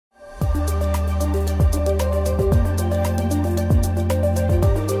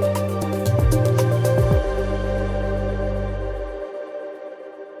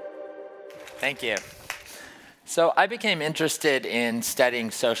Thank you. So I became interested in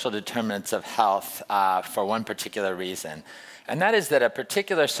studying social determinants of health for one particular reason. And that is that a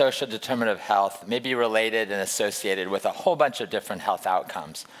particular social determinant of health may be related and associated with a whole bunch of different health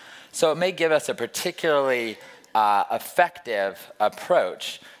outcomes. So it may give us a particularly effective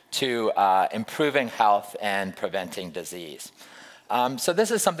approach to improving health and preventing disease. So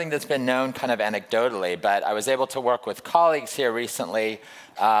this is something that's been known kind of anecdotally, but I was able to work with colleagues here recently,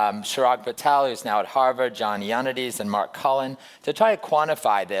 Chirag Patel, who's now at Harvard, John Ioannidis, and Mark Cullen, to try to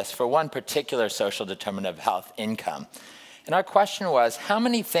quantify this for one particular social determinant of health, income. And our question was, how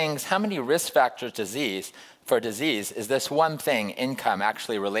many risk factors for disease is this one thing, income,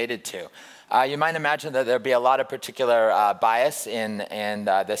 actually related to? You might imagine that there'd be a lot of particular bias in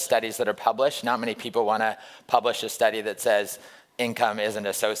the studies that are published. Not many people want to publish a study that says income isn't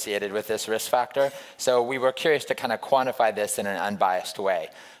associated with this risk factor. So we were curious to kind of quantify this in an unbiased way.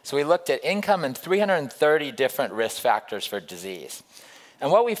 So we looked at income and 330 different risk factors for disease.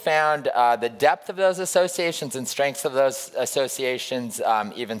 And what we found, the depth of those associations and strengths of those associations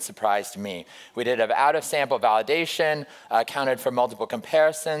even surprised me. We did an out-of-sample validation, counted for multiple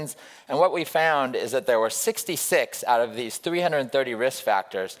comparisons, and what we found is that there were 66 out of these 330 risk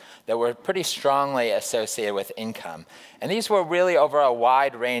factors that were pretty strongly associated with income. And these were really over a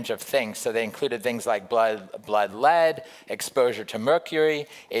wide range of things. So they included things like blood lead, exposure to mercury,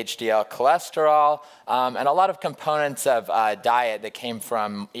 HDL cholesterol, and a lot of components of diet that came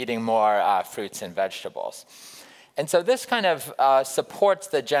from eating more fruits and vegetables. And so this kind of supports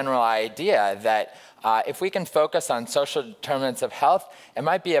the general idea that if we can focus on social determinants of health, it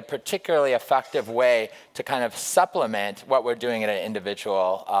might be a particularly effective way to kind of supplement what we're doing at an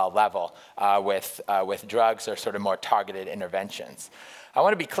individual level with drugs or sort of more targeted interventions. I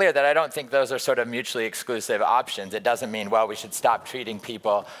want to be clear that I don't think those are sort of mutually exclusive options. It doesn't mean, well, we should stop treating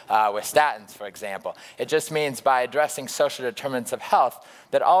people with statins, for example. It just means by addressing social determinants of health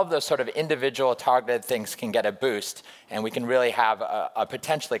that all of those sort of individual targeted things can get a boost, and we can really have a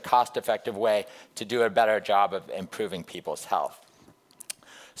potentially cost-effective way to do a better job of improving people's health.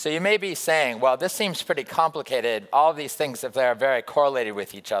 So you may be saying, well, this seems pretty complicated. All of these things, if they're very correlated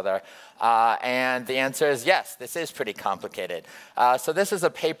with each other. And the answer is yes, this is pretty complicated. So this is a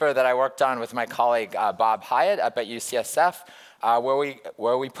paper that I worked on with my colleague Bob Hyatt up at UCSF,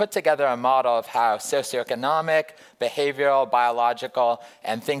 where we put together a model of how socioeconomic, behavioral, biological,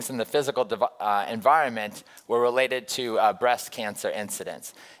 and things in the physical environment were related to breast cancer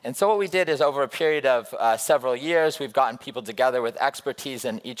incidence. And so what we did is over a period of several years, we've gotten people together with expertise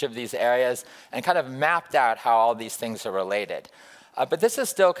in each of these areas and kind of mapped out how all these things are related. But this is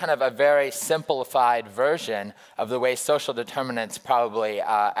still kind of a very simplified version of the way social determinants probably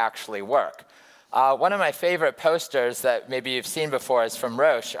actually work. One of my favorite posters that maybe you've seen before is from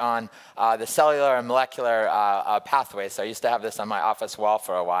Roche on the cellular and molecular pathways. So I used to have this on my office wall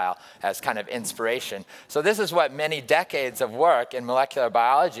for a while as kind of inspiration. So this is what many decades of work in molecular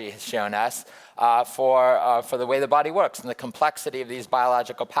biology has shown us for the way the body works and the complexity of these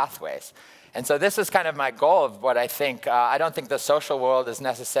biological pathways. And so this is kind of my goal of what I think. I don't think the social world is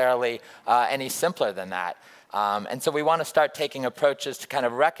necessarily any simpler than that. And so we want to start taking approaches to kind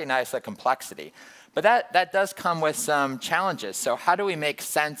of recognize the complexity. But that does come with some challenges. So how do we make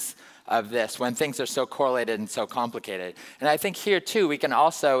sense of this when things are so correlated and so complicated? And I think here, too, we can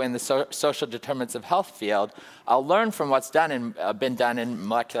also, in the social determinants of health field, learn from what's been done in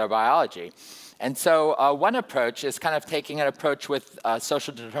molecular biology. And so one approach is kind of taking an approach with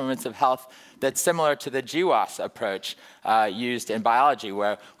social determinants of health that's similar to the GWAS approach used in biology,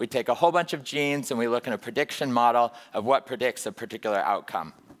 where we take a whole bunch of genes and we look at a prediction model of what predicts a particular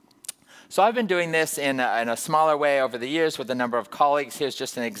outcome. So I've been doing this in a smaller way over the years with a number of colleagues. Here's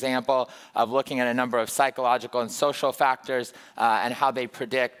just an example of looking at a number of psychological and social factors and how they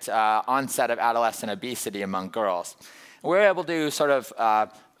predict onset of adolescent obesity among girls. We're able to sort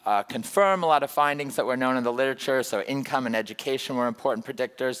of confirm a lot of findings that were known in the literature, so income and education were important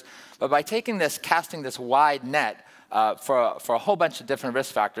predictors. But by casting this wide net for a whole bunch of different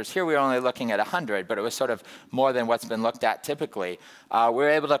risk factors, here we were only looking at 100, but it was sort of more than what's been looked at typically. We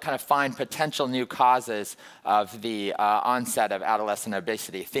were able to kind of find potential new causes of the onset of adolescent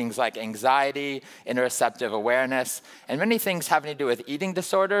obesity, things like anxiety, interoceptive awareness, and many things having to do with eating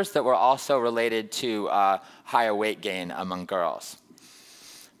disorders that were also related to higher weight gain among girls.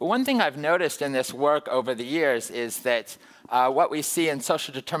 But one thing I've noticed in this work over the years is that what we see in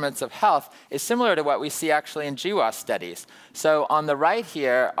social determinants of health is similar to what we see actually in GWAS studies. So on the right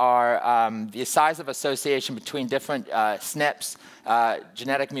here are the size of association between different SNPs,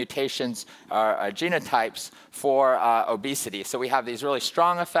 genetic mutations or genotypes for obesity. So we have these really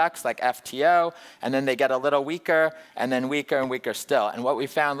strong effects like FTO, and then they get a little weaker, and then weaker and weaker still. And what we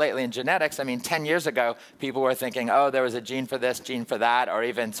found lately in genetics, I mean, 10 years ago, people were thinking, oh, there was a gene for this, gene for that, or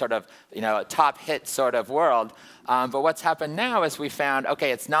even sort of, a top hit sort of world. But what's happened now is we found,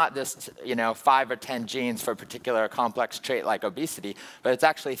 okay, it's not this 5 or 10 genes for a particular complex trait like obesity, but it's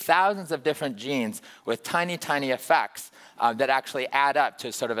actually thousands of different genes with tiny, tiny effects that actually add up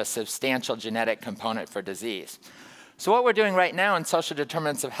to sort of a substantial genetic component for disease. So what we're doing right now in social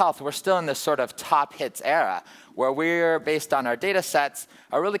determinants of health, we're still in this sort of top hits era, where we're, based on our data sets,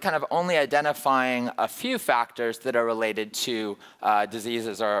 are really kind of only identifying a few factors that are related to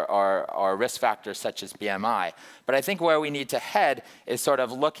diseases or risk factors such as BMI. But I think where we need to head is sort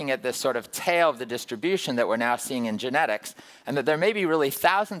of looking at this sort of tail of the distribution that we're now seeing in genetics, and that there may be really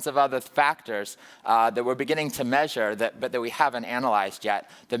thousands of other factors that we're beginning to measure, but that we haven't analyzed yet,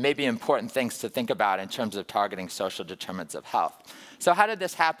 that may be important things to think about in terms of targeting social determinants of health. So how did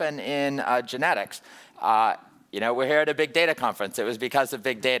this happen in genetics? We're here at a big data conference. It was because of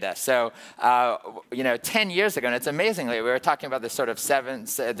big data. So, 10 years ago, and it's amazingly, we were talking about this sort of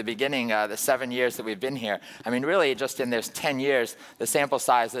at the beginning, the 7 years that we've been here. I mean, really, just in those 10 years, the sample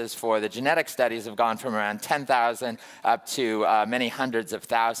sizes for the genetic studies have gone from around 10,000 up to many hundreds of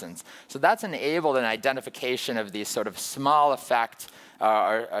thousands. So that's enabled an identification of these sort of small effect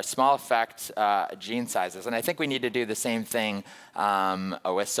gene sizes. And I think we need to do the same thing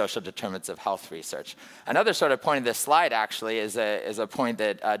with social determinants of health research. Another sort of point of this slide, actually, is a point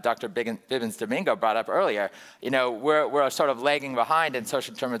that Dr. Bibbins-Domingo brought up earlier. We're sort of lagging behind in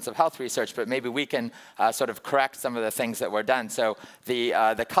social determinants of health research, but maybe we can sort of correct some of the things that were done. So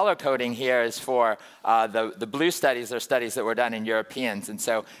the color coding here is for the blue studies are studies that were done in Europeans. And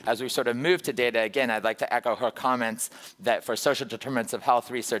so as we sort of move to data, again, I'd like to echo her comments that for social determinants of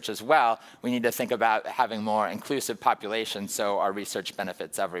health research as well, we need to think about having more inclusive populations so our research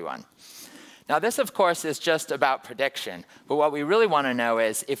benefits everyone. Now this, of course, is just about prediction. But what we really want to know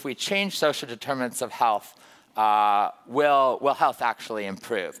is if we change social determinants of health, will health actually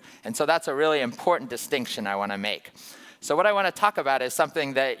improve? And so that's a really important distinction I want to make. So what I want to talk about is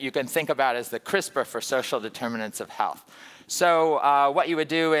something that you can think about as the Crispr for social determinants of health. So what you would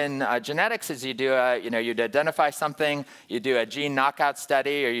do in genetics is you do you'd identify something, you do a gene knockout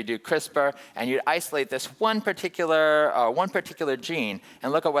study, or you do CRISPR, and you'd isolate this one particular gene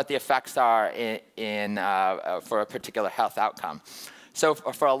and look at what the effects are for a particular health outcome. So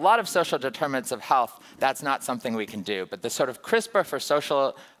for a lot of social determinants of health, that's not something we can do. But the sort of CRISPR for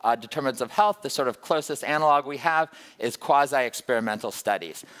social determinants of health, the sort of closest analog we have is quasi-experimental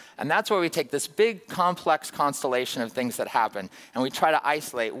studies. And that's where we take this big, complex constellation of things that happen, and we try to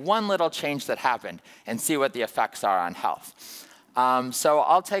isolate one little change that happened and see what the effects are on health. So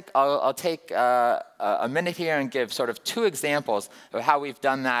I'll take a minute here and give sort of 2 examples of how we've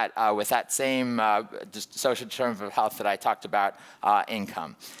done that with that same just social determinant of health that I talked about,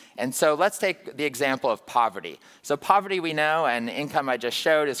 income. And so let's take the example of poverty. So poverty we know, and income I just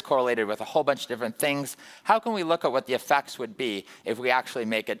showed, is correlated with a whole bunch of different things. How can we look at what the effects would be if we actually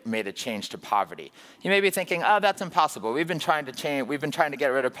made a change to poverty? You may be thinking, oh, that's impossible. We've been trying to get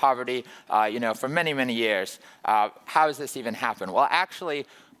rid of poverty, for many, many years. How does this even happen? Well, actually,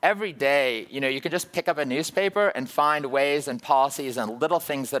 every day, you can just pick up a newspaper and find ways and policies and little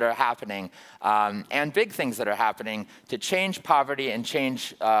things that are happening and big things that are happening to change poverty and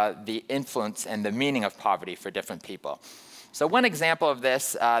change the influence and the meaning of poverty for different people. So one example of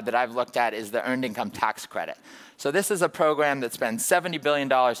this that I've looked at is the Earned Income Tax Credit. So this is a program that spends $70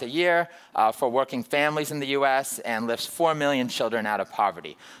 billion a year for working families in the US and lifts 4 million children out of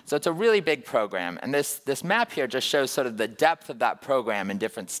poverty. So it's a really big program. And this map here just shows sort of the depth of that program in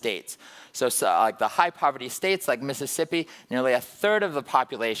different states. So like the high poverty states like Mississippi, nearly 1/3 of the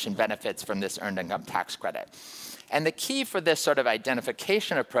population benefits from this Earned Income Tax Credit. And the key for this sort of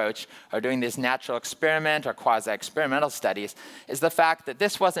identification approach, or doing these natural experiment or quasi-experimental studies, is the fact that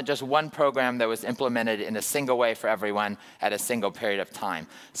this wasn't just one program that was implemented in a single way for everyone at a single period of time.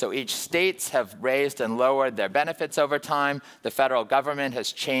 So each states have raised and lowered their benefits over time. The federal government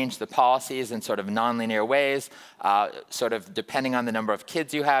has changed the policies in sort of nonlinear ways. Sort of depending on the number of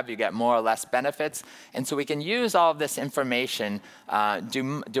kids you have, you get more or less benefits. And so we can use all of this information,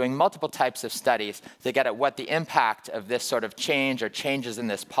 doing multiple types of studies to get at what the impact of this sort of change or changes in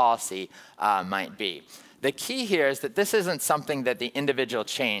this policy might be. The key here is that this isn't something that the individual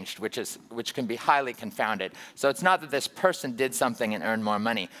changed, which can be highly confounded. So it's not that this person did something and earned more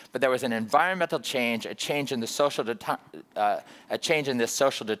money, but there was an environmental change, a change in the this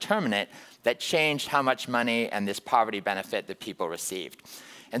social determinant that changed how much money and this poverty benefit that people received.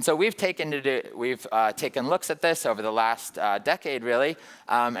 And so we've taken looks at this over the last decade, really,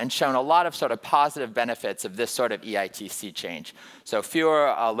 and shown a lot of sort of positive benefits of this sort of EITC change. So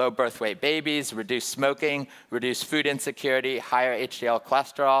fewer low birth weight babies, reduced smoking, reduced food insecurity, higher HDL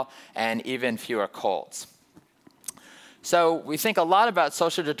cholesterol, and even fewer colds. So we think a lot about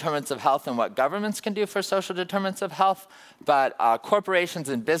social determinants of health and what governments can do for social determinants of health, but corporations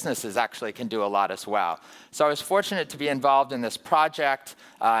and businesses actually can do a lot as well. So I was fortunate to be involved in this project,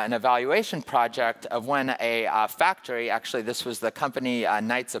 an evaluation project of when a factory, actually this was the company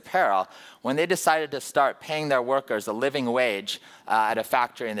Knights Apparel, when they decided to start paying their workers a living wage at a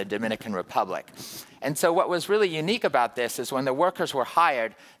factory in the Dominican Republic. And so what was really unique about this is when the workers were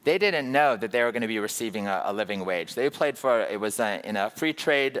hired, they didn't know that they were going to be receiving a living wage. They applied for, it was in a free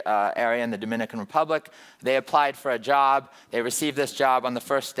trade area in the Dominican Republic. They applied for a job. They received this job on the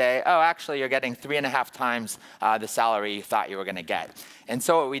first day. Oh, actually, you're getting 3.5 times the salary you thought you were going to get. And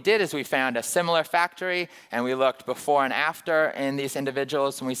so what we did is we found a similar factory, and we looked before and after in these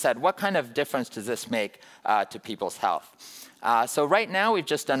individuals, and we said, what kind of difference does this make to people's health? So right now, we've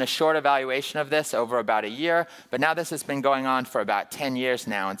just done a short evaluation of this over about a year, but now this has been going on for about 10 years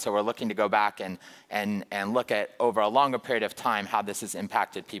now, and so we're looking to go back and look at, over a longer period of time, how this has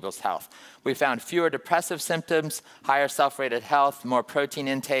impacted people's health. We found fewer depressive symptoms, higher self-rated health, more protein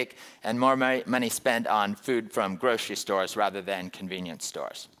intake, and more money spent on food from grocery stores rather than convenience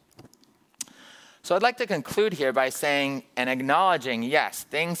stores. So I'd like to conclude here by saying and acknowledging, yes,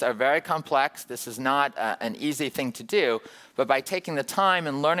 things are very complex. This is not an easy thing to do, but by taking the time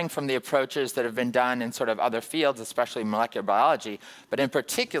and learning from the approaches that have been done in sort of other fields, especially molecular biology, but in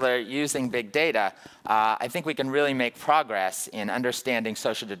particular using big data, I think we can really make progress in understanding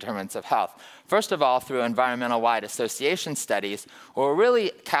social determinants of health. First of all, through environmental-wide association studies, we're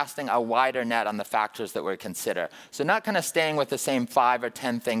really casting a wider net on the factors that we consider. So not kind of staying with the same 5 or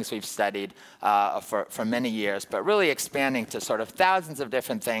 10 things we've studied for many years, but really expanding to sort of thousands of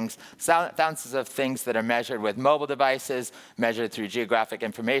different things, thousands of things that are measured with mobile devices, measured through geographic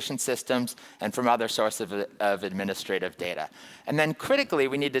information systems, and from other sources of administrative data. And then critically,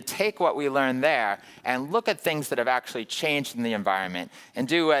 we need to take what we learned there and look at things that have actually changed in the environment and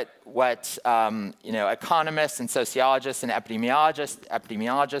do what economists and sociologists and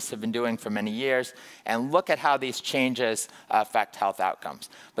epidemiologists have been doing for many years, and look at how these changes affect health outcomes.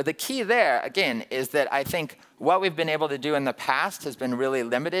 But the key there, again, is that I think what we've been able to do in the past has been really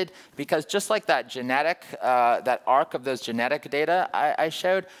limited, because just like that that arc of those genetic data I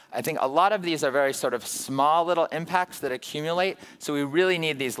showed, I think a lot of these are very sort of small little impacts that accumulate. So we really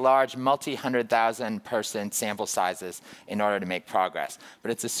need these large multi-100,000 person sample sizes in order to make progress. But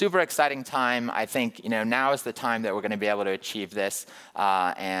it's a super exciting time. I think now is the time that we're going to be able to achieve this,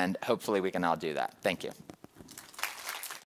 and hopefully we can all do that. Thank you.